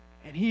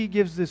 And he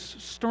gives this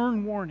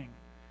stern warning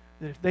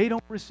that if they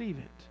don't receive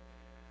it,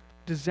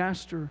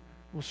 disaster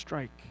will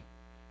strike.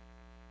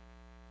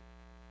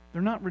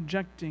 They're not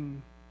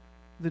rejecting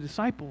the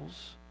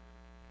disciples.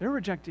 They're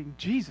rejecting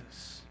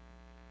Jesus,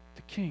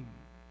 the king.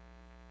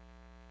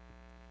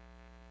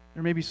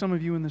 There may be some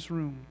of you in this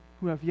room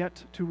who have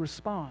yet to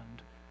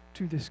respond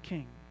to this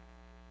king.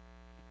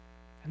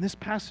 And this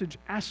passage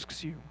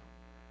asks you,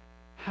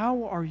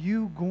 how are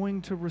you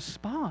going to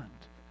respond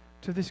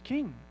to this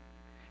king?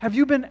 Have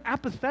you been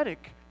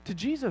apathetic to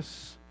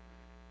Jesus?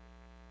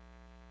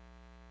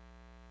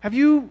 Have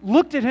you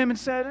looked at him and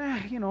said,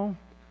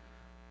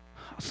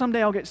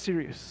 someday I'll get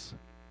serious?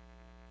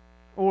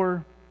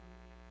 Or,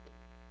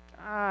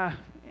 I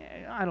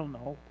don't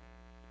know.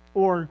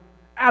 Or,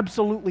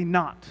 absolutely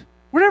not.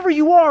 Wherever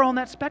you are on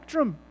that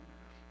spectrum,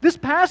 this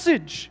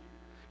passage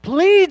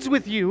pleads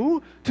with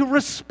you to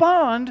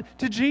respond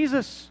to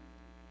Jesus.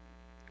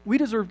 We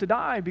deserve to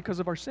die because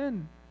of our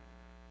sin.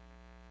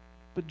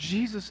 But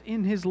Jesus,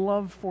 in his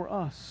love for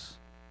us,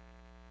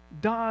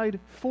 died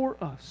for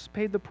us,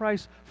 paid the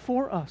price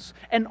for us,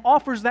 and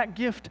offers that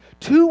gift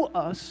to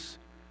us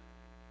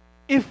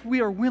if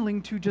we are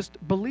willing to just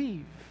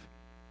believe.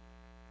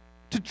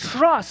 To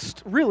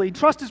trust, really,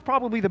 trust is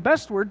probably the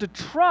best word, to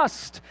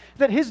trust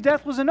that his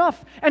death was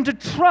enough, and to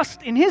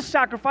trust in his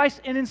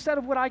sacrifice and instead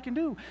of what I can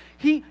do.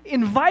 He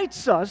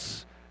invites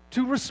us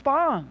to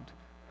respond.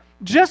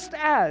 Just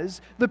as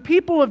the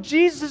people of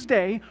Jesus'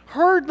 day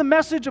heard the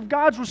message of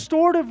God's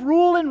restorative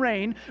rule and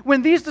reign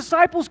when these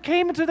disciples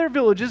came into their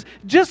villages,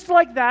 just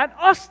like that,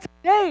 us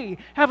today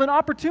have an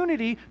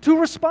opportunity to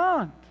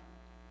respond.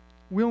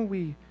 Will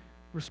we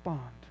respond?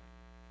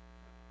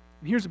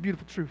 And here's a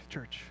beautiful truth,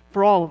 church,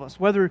 for all of us,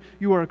 whether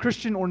you are a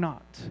Christian or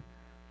not,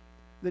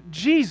 that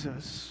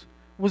Jesus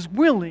was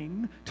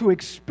willing to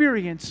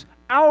experience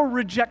our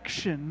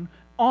rejection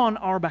on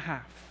our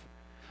behalf.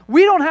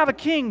 We don't have a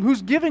king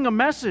who's giving a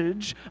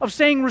message of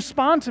saying,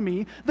 respond to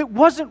me, that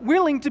wasn't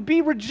willing to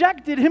be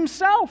rejected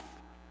himself.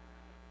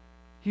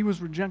 He was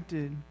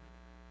rejected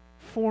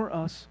for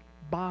us,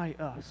 by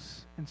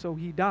us. And so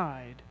he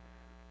died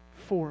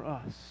for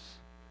us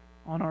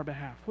on our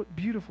behalf. What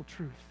beautiful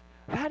truth.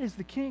 That is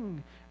the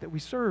king that we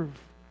serve.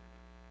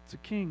 It's a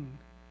king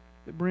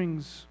that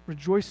brings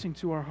rejoicing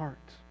to our heart.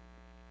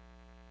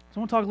 So I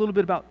want to talk a little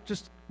bit about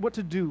just what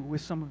to do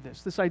with some of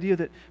this. This idea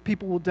that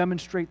people will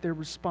demonstrate their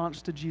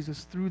response to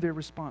Jesus through their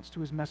response to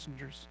his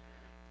messengers.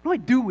 What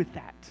do I do with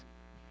that?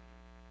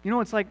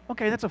 It's like,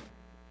 okay, that's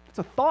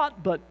a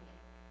thought, but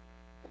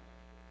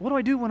what do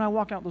I do when I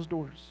walk out those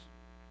doors?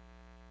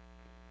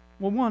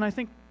 Well, one, I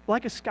think,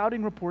 like a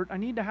scouting report, I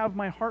need to have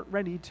my heart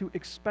ready to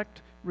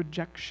expect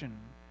rejection.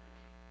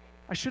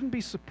 I shouldn't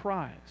be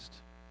surprised.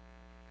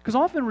 Because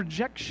often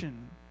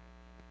rejection,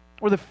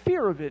 or the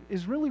fear of it,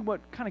 is really what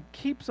kind of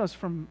keeps us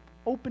from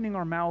opening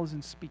our mouths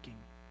and speaking.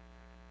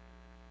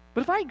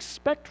 But if I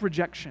expect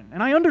rejection,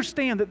 and I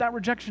understand that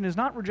rejection is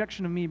not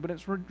rejection of me, but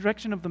it's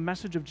rejection of the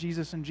message of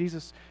Jesus and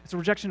Jesus, it's a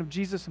rejection of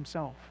Jesus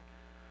himself,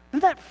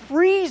 then that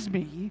frees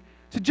me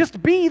to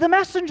just be the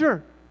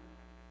messenger.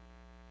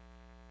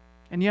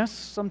 And yes,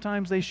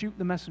 sometimes they shoot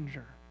the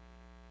messenger,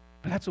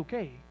 but that's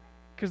okay,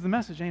 because the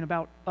message ain't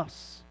about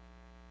us.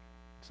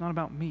 It's not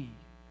about me.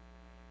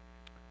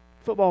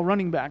 Football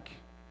running back,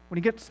 when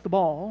he gets the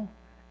ball,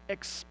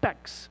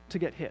 expects to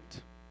get hit.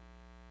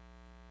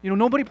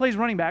 Nobody plays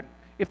running back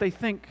if they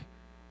think,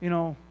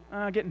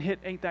 getting hit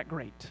ain't that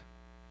great.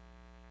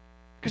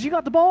 Because you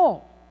got the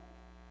ball.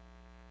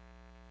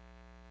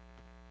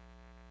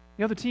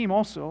 The other team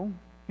also,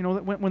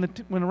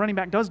 when a running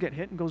back does get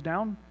hit and goes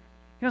down,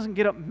 he doesn't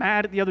get up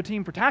mad at the other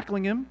team for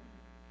tackling him.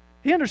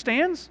 He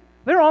understands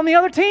they're on the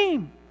other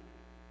team.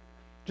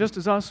 Just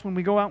as us, when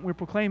we go out and we're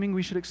proclaiming,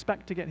 we should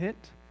expect to get hit.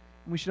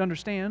 And we should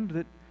understand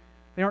that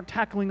they aren't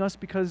tackling us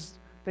because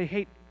they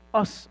hate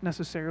us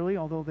necessarily,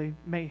 although they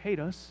may hate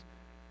us,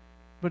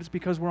 but it's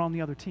because we're on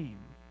the other team.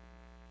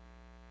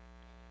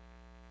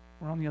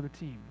 We're on the other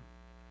team.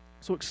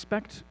 So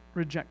expect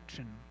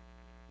rejection.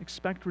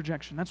 Expect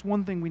rejection. That's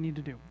one thing we need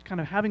to do. Kind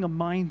of having a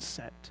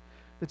mindset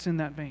that's in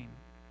that vein.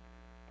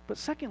 But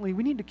secondly,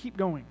 we need to keep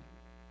going.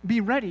 Be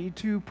ready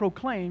to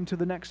proclaim to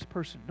the next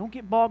person. Don't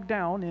get bogged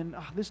down in,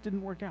 this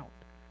didn't work out.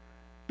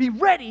 Be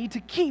ready to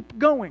keep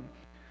going.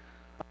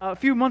 A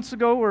few months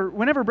ago, or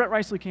whenever Brett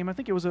Riceley came, I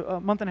think it was a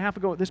month and a half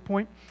ago at this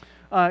point,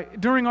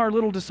 during our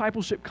little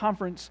discipleship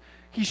conference,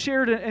 he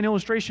shared an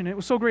illustration. It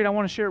was so great, I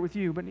want to share it with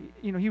you. But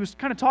he was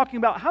kind of talking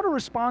about how to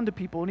respond to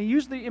people, and he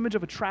used the image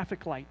of a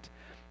traffic light.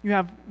 You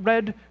have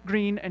red,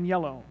 green, and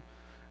yellow.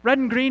 Red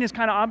and green is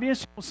kind of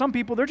obvious. Some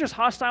people, they're just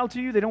hostile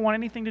to you. They don't want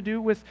anything to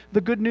do with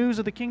the good news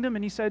of the kingdom.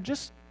 And he said,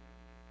 just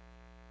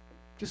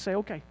say,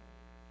 okay.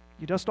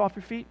 You dust off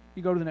your feet,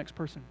 you go to the next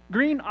person.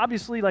 Green,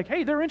 obviously, like,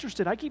 hey, they're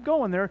interested. I keep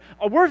going. They're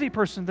a worthy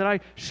person that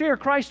I share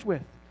Christ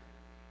with.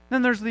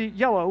 Then there's the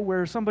yellow,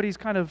 where somebody's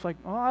kind of like,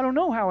 oh, I don't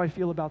know how I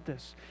feel about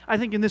this. I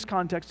think in this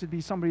context, it'd be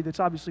somebody that's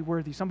obviously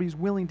worthy, somebody who's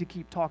willing to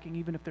keep talking,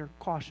 even if they're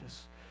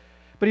cautious.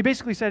 But he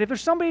basically said, if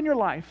there's somebody in your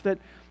life that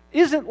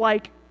isn't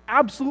like,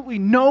 absolutely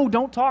no,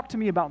 don't talk to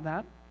me about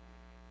that,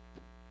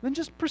 then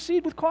just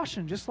proceed with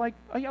caution, just like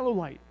a yellow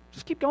light.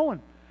 Just keep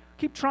going.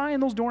 Keep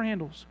trying those door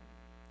handles.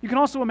 You can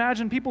also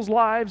imagine people's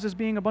lives as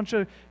being a bunch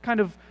of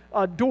kind of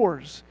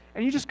doors.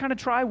 And you just kind of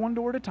try one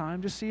door at a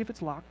time, just see if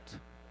it's locked.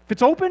 If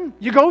it's open,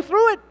 you go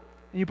through it,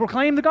 and you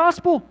proclaim the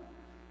gospel.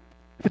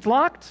 If it's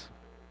locked,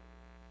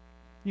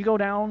 you go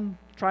down,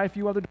 try a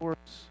few other doors.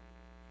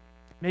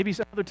 Maybe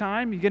some other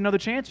time, you get another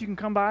chance, you can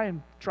come by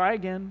and try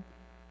again.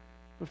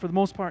 But for the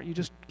most part, you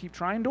just keep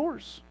trying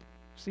doors.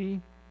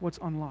 See what's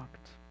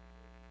unlocked.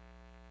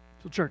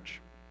 So church,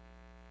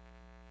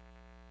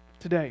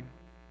 today,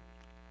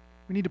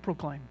 we need to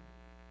proclaim.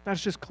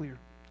 That's just clear.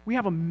 We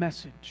have a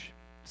message.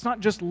 It's not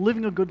just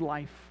living a good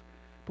life,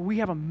 but we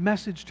have a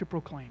message to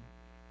proclaim.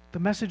 The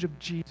message of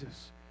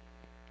Jesus.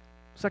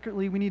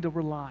 Secondly, we need to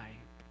rely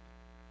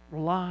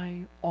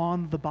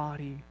on the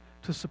body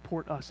to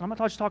support us. I'm not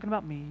just talking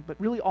about me, but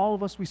really all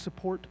of us, we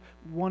support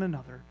one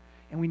another.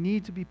 And we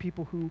need to be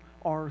people who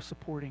are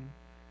supporting.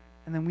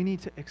 And then we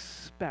need to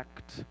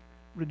expect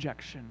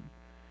rejection.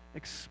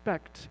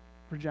 Expect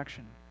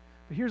rejection.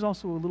 But here's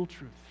also a little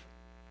truth.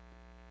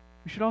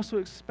 We should also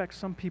expect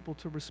some people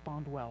to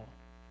respond well.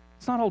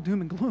 It's not all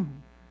doom and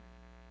gloom.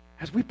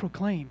 As we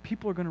proclaim,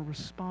 people are going to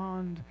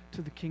respond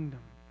to the kingdom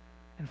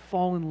and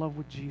fall in love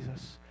with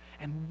Jesus.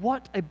 And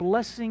what a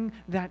blessing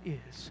that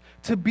is,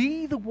 to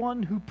be the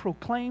one who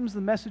proclaims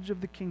the message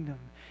of the kingdom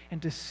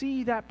and to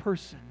see that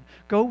person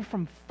go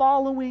from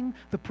following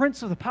the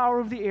prince of the power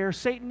of the air,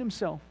 Satan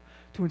himself,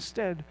 to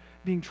instead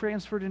being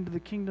transferred into the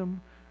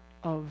kingdom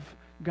of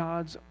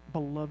God's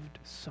beloved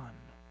Son.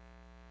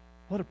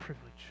 What a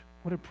privilege.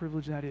 What a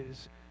privilege that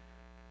is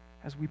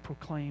as we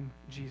proclaim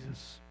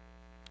Jesus.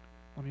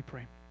 Let me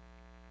pray.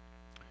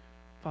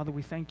 Father,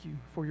 we thank you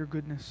for your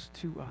goodness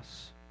to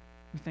us.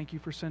 We thank you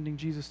for sending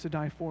Jesus to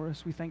die for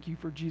us. We thank you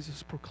for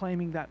Jesus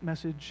proclaiming that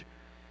message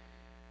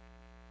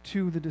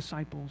to the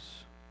disciples.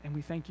 And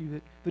we thank you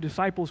that the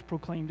disciples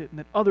proclaimed it and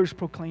that others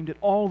proclaimed it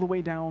all the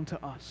way down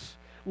to us.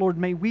 Lord,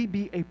 may we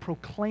be a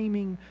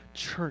proclaiming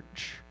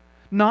church,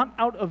 not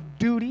out of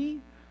duty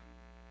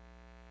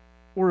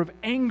or of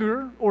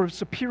anger or of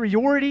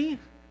superiority,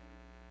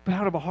 but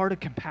out of a heart of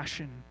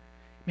compassion.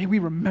 May we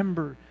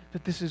remember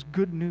that this is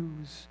good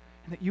news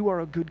and that you are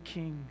a good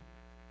king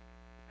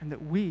and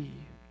that we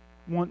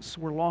once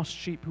were lost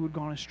sheep who had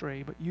gone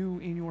astray, but you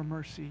in your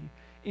mercy,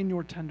 in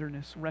your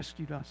tenderness,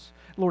 rescued us.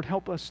 Lord,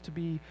 help us to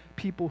be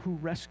people who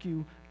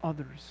rescue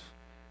others.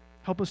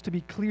 Help us to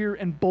be clear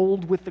and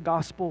bold with the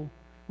gospel,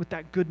 with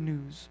that good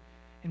news.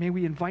 And may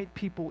we invite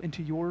people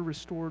into your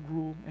restored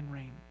rule and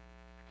reign.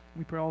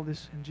 We pray all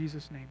this in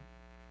Jesus' name.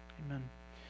 Amen.